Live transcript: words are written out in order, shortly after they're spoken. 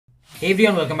Hey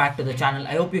everyone, welcome back to the channel.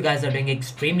 I hope you guys are doing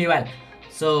extremely well.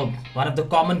 So one of the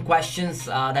common questions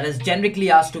that is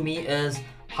generically asked to me is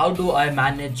how do I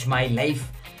manage my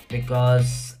life?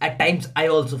 Because at times I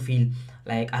also feel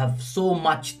like I have so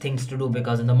much things to do,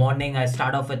 because in the morning I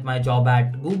start off with my job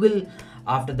at Google.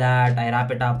 After that I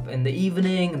wrap it up in the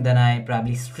evening, and then I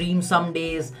probably stream some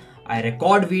days. I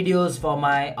record videos for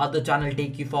my other channel,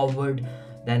 Take You Forward.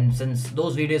 Then since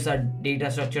those videos are data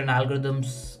structure and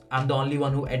algorithms, I'm the only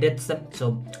one who edits them,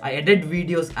 so I edit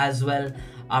videos as well.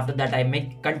 After that I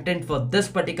make content for this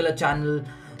particular channel.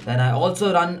 Then I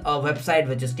also run a website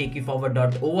which is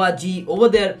takeyouforward.org. Over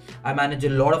there I manage a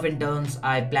lot of interns,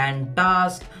 I plan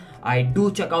tasks, I do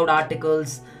check out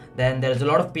articles. Then there's a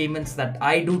lot of payments that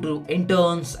I do to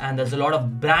interns, and there's a lot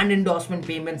of brand endorsement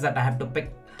payments that I have to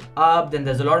pick up. Then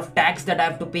there's a lot of tax that I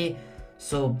have to pay.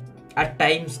 So at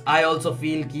times I also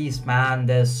feel keys, man,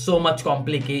 there's so much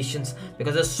complications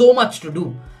because there's so much to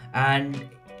do, and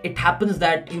it happens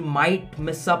that you might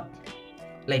miss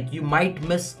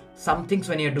some things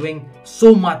when you're doing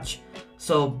so much.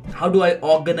 So how do I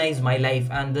organize my life?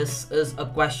 And this is a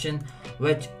question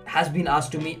which has been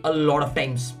asked to me a lot of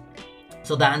times.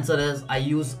 So the answer is I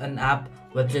use an app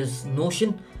which is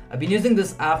Notion. I've been using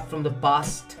this app from the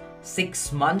past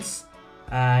 6 months,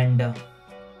 and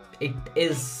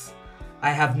I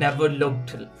have never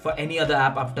looked for any other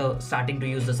app after starting to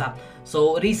use this app.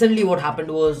 So recently what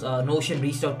happened was Notion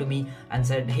reached out to me and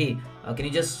said, hey, can you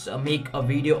just make a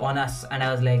video on us? And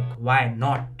I was like, why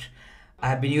not? I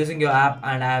have been using your app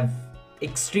and I have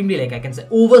extremely, I can say,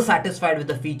 over satisfied with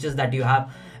the features that you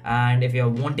have. And if you're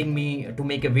wanting me to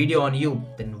make a video on you,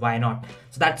 then why not?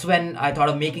 So that's when I thought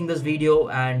of making this video,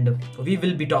 and we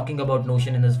will be talking about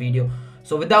Notion in this video.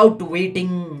 So without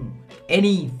waiting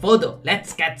any further,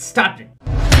 let's get started.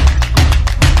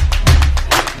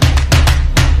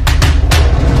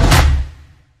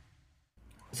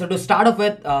 So to start off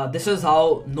with, this is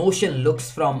how Notion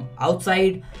looks from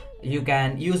outside. You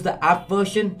can use the app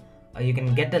version. You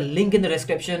can get a link in the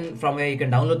description from where you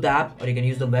can download the app, or you can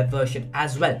use the web version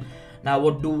as well. Now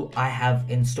what do I have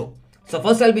in store? So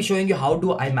first I'll be showing you how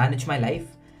do I manage my life,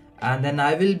 and then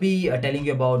I will be telling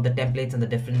you about the templates and the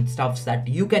different stuffs that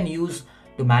you can use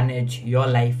to manage your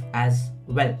life as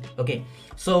well. Okay,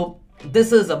 so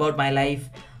this is about my life.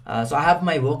 So I have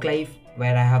my work life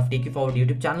where I have Take You Forward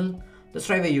YouTube channel, the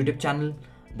Striver YouTube channel.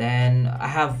 Then I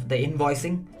have the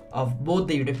invoicing of both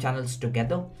the YouTube channels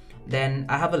together. Then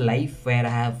I have a life where I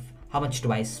have how much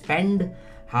do I spend,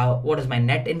 what is my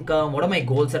net income, what are my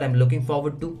goals that I'm looking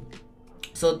forward to.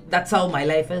 So that's how my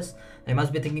life is. I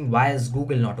must be thinking, why is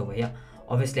Google not over here?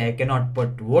 Obviously I cannot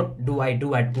put what do I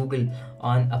do at Google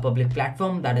on a public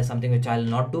platform. That is something which I'll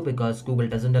not do because Google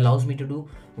doesn't allow me to do.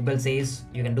 Google says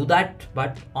you can do that,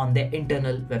 but on their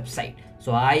internal website.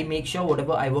 So I make sure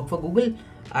whatever I work for Google,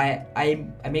 I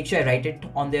make sure I write it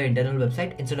on their internal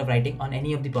website instead of writing on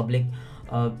any of the public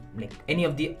any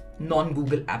of the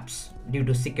non-Google apps due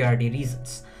to security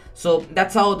reasons. So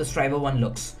that's how the Striver one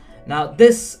looks. Now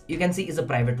this you can see is a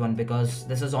private one because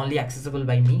this is only accessible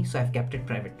by me, so I've kept it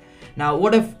private. Now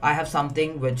what if I have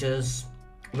something which is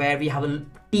where we have a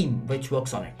team which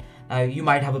works on it? You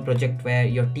might have a project where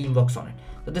your team works on it.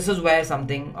 So this is where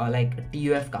something like a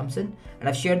TUF comes in, and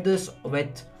I've shared this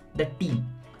with the team.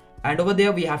 And over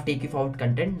there we have Take You Forward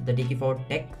content, the Take You Forward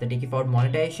tech, the Take You Forward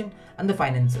monetization, and the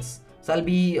finances. So I'll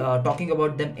be talking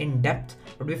about them in depth.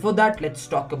 But before that, let's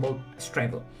talk about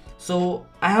Striver. So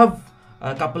I have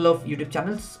a couple of YouTube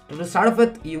channels. To start off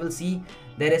with, you will see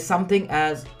there is something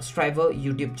as Striver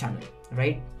YouTube channel,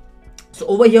 right? So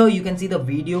over here, you can see the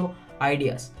video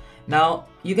ideas. Now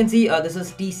you can see this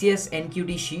is TCS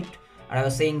NQT sheet. And I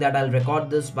was saying that I'll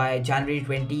record this by January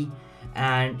 20.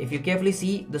 And if you carefully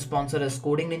see, the sponsor is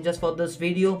Coding Ninjas for this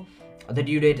video. The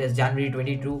due date is January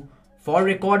 22 for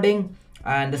recording,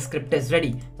 and the script is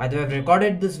ready. By the way, I've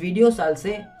recorded this video, so I'll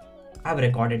say I've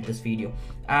recorded this video.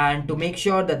 And to make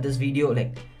sure that this video,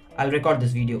 I'll record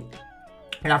this video,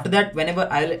 and after that, whenever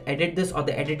I'll edit this or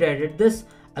the editor edit this,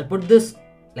 I'll put this,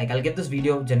 I'll get this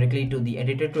video generically to the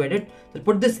editor to edit. I'll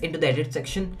put this into the edit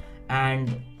section,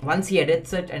 and once he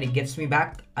edits it and he gives me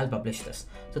back, I'll publish this.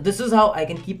 So this is how I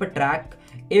can keep a track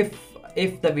if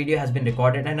the video has been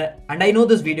recorded, and I know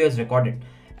this video is recorded.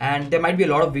 And there might be a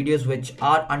lot of videos which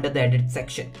are under the edit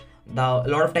section.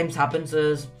 What happens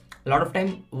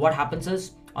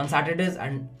is on Saturdays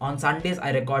and on Sundays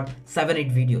I record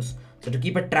 7-8 videos. So to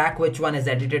keep a track which one is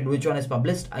edited, which one is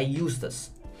published, I use this.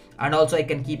 And also I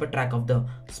can keep a track of the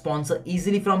sponsor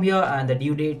easily from here, and the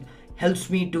due date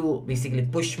helps me to basically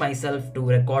push myself to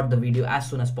record the video as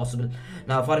soon as possible.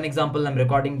 Now for an example, I'm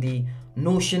recording the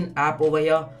Notion app over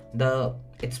here. The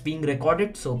it's being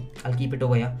recorded, so I'll keep it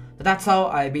over here. So that's how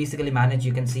I basically manage.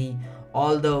 You can see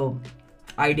all the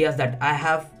ideas that I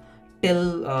have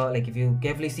till like if you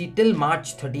carefully see till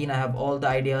March 13, I have all the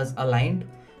ideas aligned,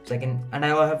 so I can, and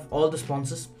I have all the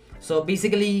sponsors. So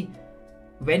basically,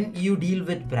 when you deal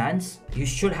with brands, you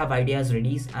should have ideas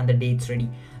ready and the dates ready.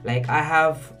 Like I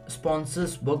have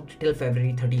sponsors booked till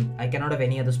February 13. I cannot have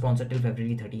any other sponsor till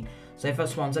February 13. So if a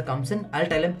sponsor comes in, I'll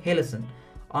tell him, hey listen,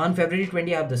 on February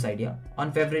 20 I have this idea.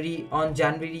 On February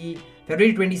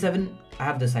 27 I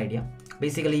have this idea.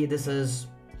 Basically this is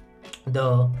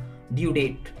the due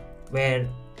date where,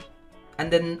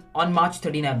 and then on March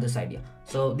 13 I have this idea.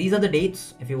 So these are the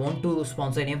dates. If you want to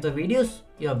sponsor any of the videos,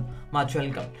 you're much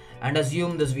welcome. And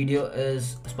assume this video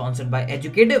is sponsored by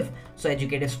Educative. So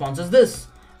Educative sponsors this,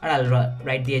 and I'll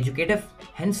write the Educative.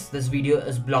 Hence this video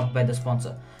is blocked by the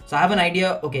sponsor. So I have an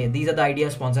idea. Okay, these are the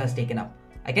ideas sponsor has taken up.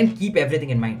 I can keep everything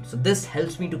in mind. So this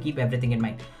helps me to keep everything in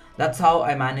mind. That's how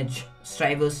I manage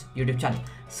Striver's YouTube channel.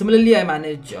 Similarly, I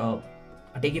manage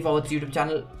Take You Forward's YouTube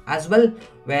channel as well,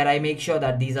 where I make sure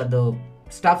that these are the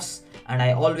stuffs, and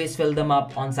I always fill them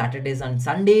up on Saturdays and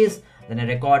Sundays. Then I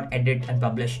record, edit and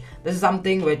publish. This is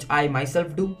something which I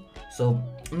myself do. So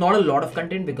not a lot of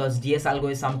content, because DS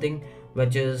Algo is something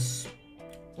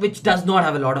which does not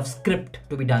have a lot of script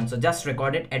to be done. So just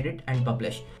record it, edit and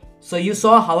publish. So you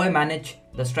saw how I manage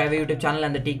the Striver YouTube channel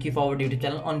and the Take You Forward YouTube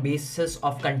channel on basis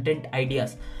of content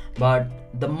ideas. But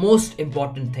the most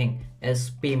important thing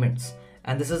is payments.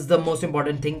 And this is the most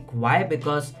important thing. Why?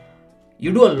 Because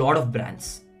you do a lot of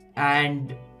brands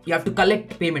and you have to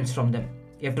collect payments from them.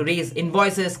 You have to raise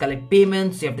invoices, collect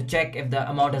payments, you have to check if the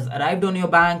amount has arrived on your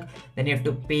bank, then you have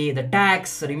to pay the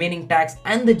tax, remaining tax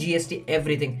and the GST,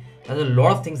 everything. There's a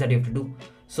lot of things that you have to do.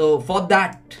 So for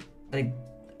that, like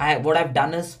what I've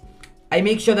done is I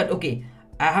make sure that, okay,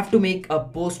 I have to make a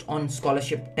post on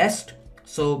scholarship test.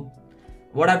 So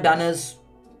what I've done is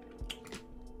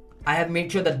I have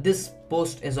made sure that this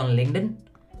post is on LinkedIn.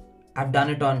 I've done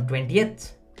it on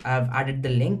 20th. I've added the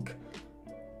link.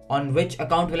 On which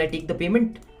account will I take the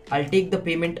payment? I'll take the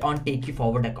payment on Take You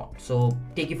Forward account. So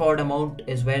Take You Forward amount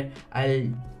is where I'll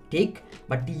take,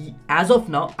 but as of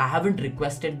now, I haven't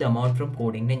requested the amount from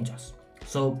Coding Ninjas.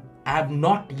 So I have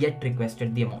not yet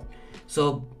requested the amount.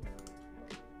 So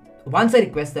once I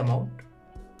request the amount,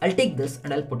 I'll take this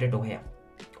and I'll put it over here.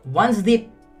 Once they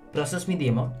process me the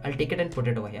amount, I'll take it and put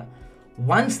it over here.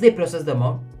 Once they process the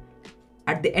amount,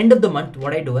 at the end of the month,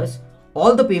 what I do is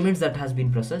all the payments that has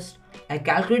been processed, I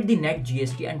calculate the net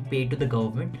GST and pay to the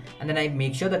government, and then I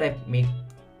make sure that I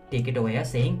take it over here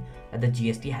saying that the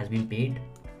GST has been paid.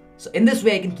 So in this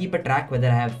way, I can keep a track whether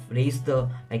I have raised the,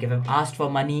 like if I've asked for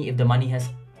money, if the money has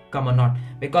come or not.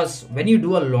 Because when you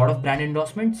do a lot of brand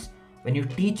endorsements, when you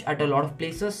teach at a lot of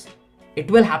places, it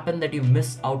will happen that you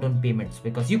miss out on payments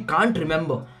because you can't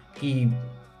remember ki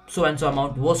so and so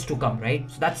amount was to come, right?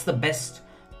 So that's the best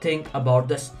thing about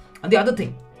this. And the other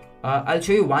thing, I'll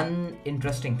show you one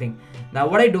interesting thing. Now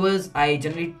what I do is I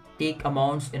generally take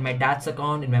amounts in my dad's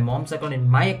account, in my mom's account, in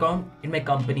my account, in my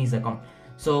company's account.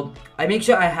 So I make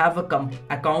sure I have a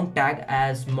account tag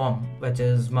as mom, which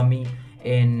is mummy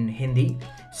in Hindi.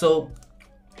 So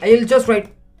I'll just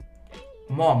write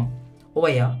mom over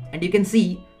here, and you can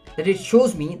see that it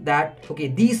shows me that, okay,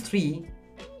 these three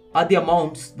are the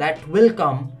amounts that will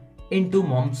come into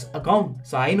mom's account.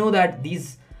 So I know that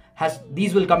these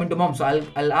will come into mom. So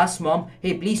I'll ask mom,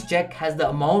 hey, please check, has the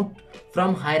amount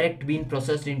from Hirect been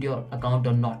processed into your account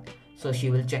or not? So she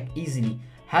will check easily.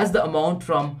 Has the amount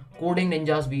from Coding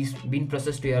Ninjas been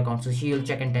processed to your account? So she will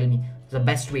check and tell me. It's the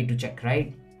best way to check,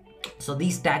 right? So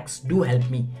these tags do help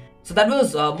me. So that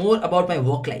was more about my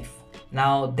work life.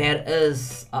 Now there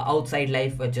is outside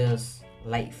life, which is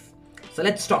life. So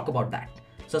let's talk about that.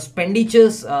 So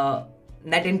expenditures,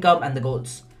 net income and the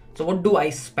goals. So what do I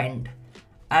spend?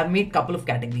 I've made a couple of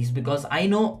categories because I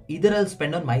know either I'll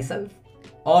spend on myself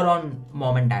or on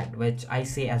mom and dad, which I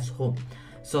say as home.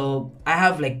 So I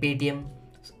have like Paytm,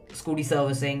 scooty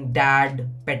servicing, dad,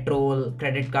 petrol,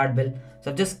 credit card bill.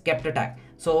 So I've just kept a tag.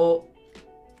 So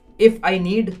if I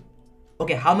need,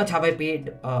 okay, how much have I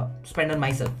paid, spend on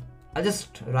myself? I'll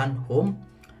just run home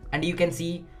and you can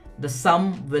see the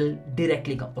sum will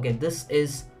directly come. Okay, this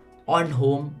is on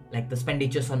home, like the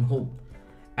expenditures on home.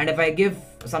 And if I give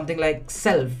something like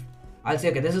self, I'll say,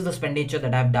 okay, this is the expenditure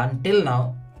that I've done till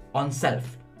now on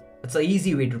self. It's an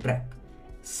easy way to track.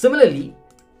 Similarly,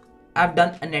 I've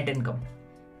done a net income.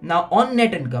 Now on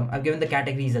net income, I've given the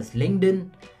categories as LinkedIn,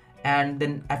 and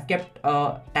then I've kept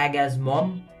a tag as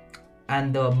mom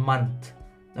and the month.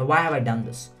 Now why have I done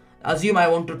this? Assume I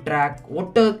want to track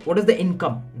what is the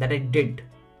income that I did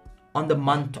on the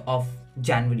month of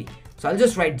January. So I'll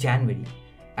just write January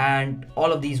and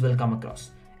all of these will come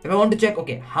across. If I want to check,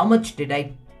 okay, how much did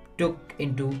I took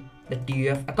into the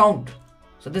TUF account?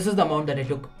 So this is the amount that I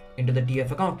took into the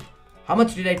TUF account. How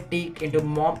much did I take into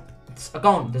mom's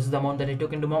account? This is the amount that I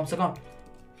took into mom's account.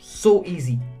 So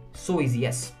easy,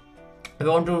 yes. If I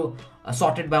want to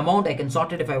sort it by amount, I can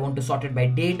sort it. If I want to sort it by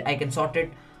date, I can sort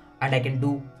it, and I can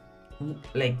do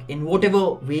like in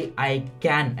whatever way I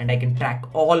can, and I can track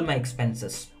all my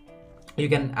expenses. You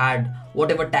can add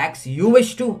whatever tax you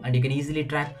wish to, and you can easily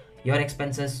track your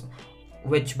expenses,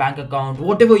 which bank account,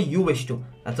 whatever you wish to.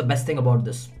 That's the best thing about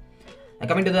this. Now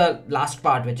coming to the last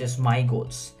part, which is my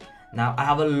goals. Now I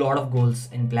have a lot of goals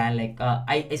in plan. Like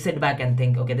I sit back and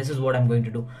think, okay, this is what I'm going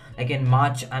to do. Like in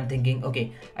March, I'm thinking,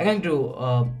 okay, I'm going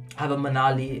to have a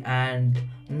Manali and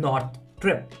North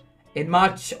trip. In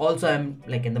March also, I'm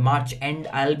like in the March end,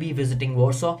 I'll be visiting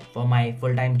Warsaw for my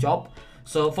full-time job.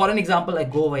 So for an example, I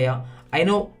go over here. I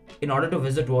know in order to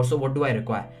visit Warsaw, what do I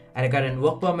require? I require a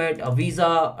work permit, a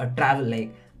visa, a travel.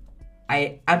 Like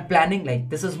I'm planning, like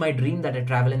this is my dream that I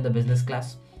travel in the business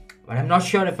class, but I'm not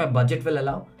sure if my budget will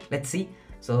allow. Let's see.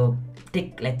 So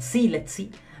let's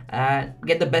see.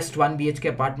 Get the best 1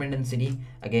 BHK apartment in city.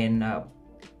 Again,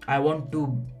 I want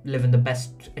to live in the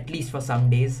best at least for some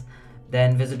days.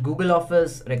 Then visit Google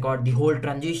office, record the whole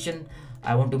transition.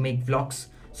 I want to make vlogs.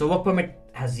 So work permit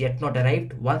has yet not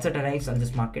arrived. Once it arrives, I'll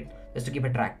just mark it just to keep a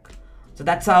track. So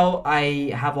that's how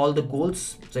I have all the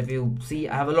goals. So if you see,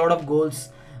 I have a lot of goals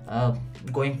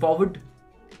going forward.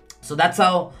 So that's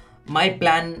how my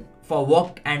plan for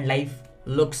work and life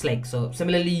looks like. So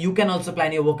similarly, you can also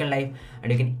plan your work and life,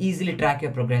 and you can easily track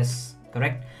your progress,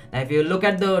 correct? Now if you look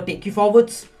at the take you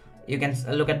forwards, you can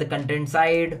look at the content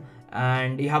side,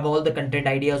 and you have all the content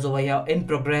ideas over here in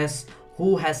progress.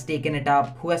 Who has taken it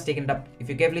up? If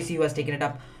you carefully see who has taken it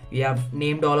up, we have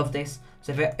named all of this.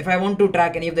 So if I want to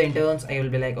track any of the interns, I will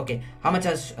be like, okay, how much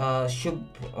has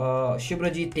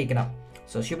Shubrajit taken up?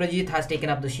 So Shubrajit has taken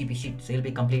up the sheepy sheet, so he'll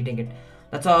be completing it.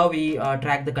 That's how we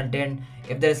track the content.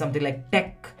 If there is something like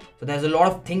tech, so there's a lot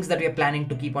of things that we are planning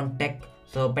to keep on tech.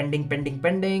 So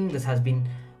pending. This has been,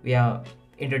 we are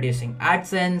introducing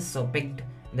AdSense. So picked.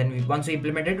 Then once we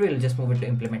implement it, we'll just move it to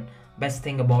implement. Best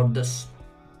thing about this,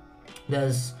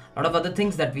 there's a lot of other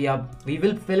things that we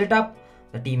will fill it up.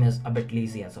 The team is a bit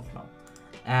lazy as of now.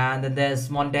 And then there's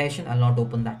monetization. I'll not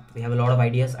open that. We have a lot of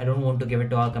ideas. I don't want to give it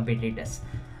to our competitors.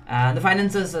 And the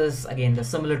finances is again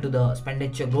similar to the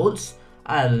expenditure goals.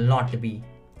 I'll not be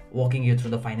walking you through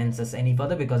the finances any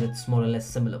further because it's more or less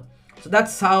similar. So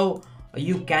that's how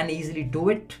you can easily do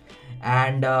it.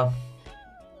 And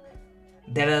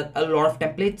there are a lot of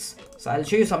templates. So I'll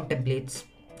show you some templates.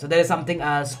 So there is something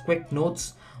as quick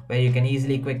notes where you can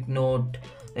easily quick note.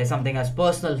 There's something as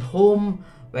personal home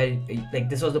where like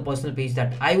this was the personal page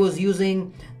that I was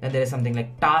using. Then there is something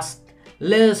like task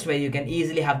list where you can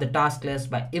easily have the task list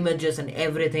by images and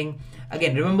everything.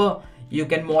 Again, remember, you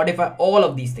can modify all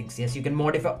of these things. Yes, you can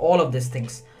modify all of these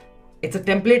things. It's a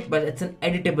template, but it's an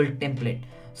editable template.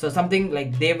 So something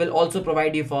like they will also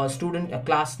provide you for student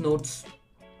class notes.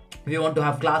 If you want to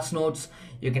have class notes,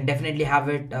 you can definitely have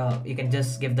it. You can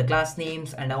just give the class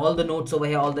names and all the notes over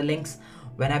here, all the links.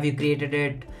 When have you created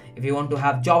it? If you want to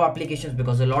have job applications,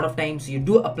 because a lot of times you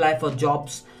do apply for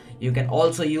jobs, you can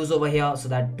also use over here so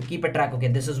that to keep a track. Okay,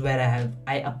 this is where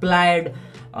I applied,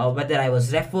 whether I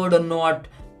was referred or not,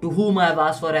 to whom I have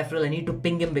asked for referral. I need to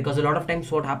ping him because a lot of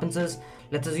times what happens is,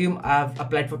 let's assume I've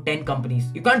applied for 10 companies.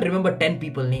 You can't remember 10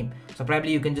 people name. So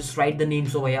probably you can just write the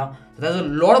names over here. So there's a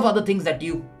lot of other things that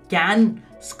you can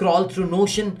scroll through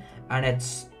Notion, and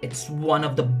it's one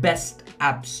of the best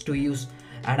apps to use.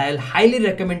 And I'll highly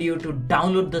recommend you to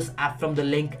download this app from the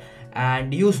link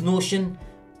and use Notion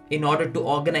in order to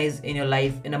organize in your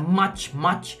life in a much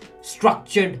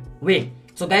structured way.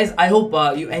 So guys, I hope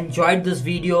you enjoyed this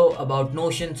video about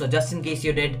Notion. So just in case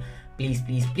you did,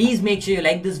 please make sure you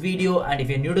like this video, and if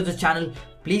you're new to the channel,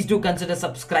 please do consider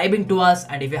subscribing to us.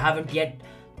 And if you haven't yet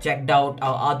checked out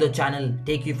our other channel,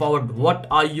 Take You Forward, what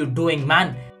are you doing,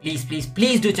 man?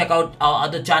 Please do check out our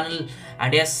other channel.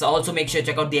 And yes, also make sure you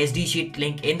check out the SD sheet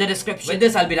link in the description. With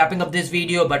this, I'll be wrapping up this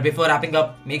video, but before wrapping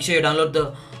up, make sure you download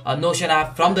the Notion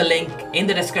app from the link in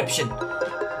the description.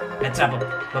 Let's wrap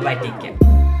up. Bye bye, take care.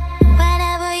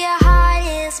 Whenever your heart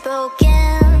is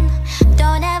broken,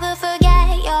 don't ever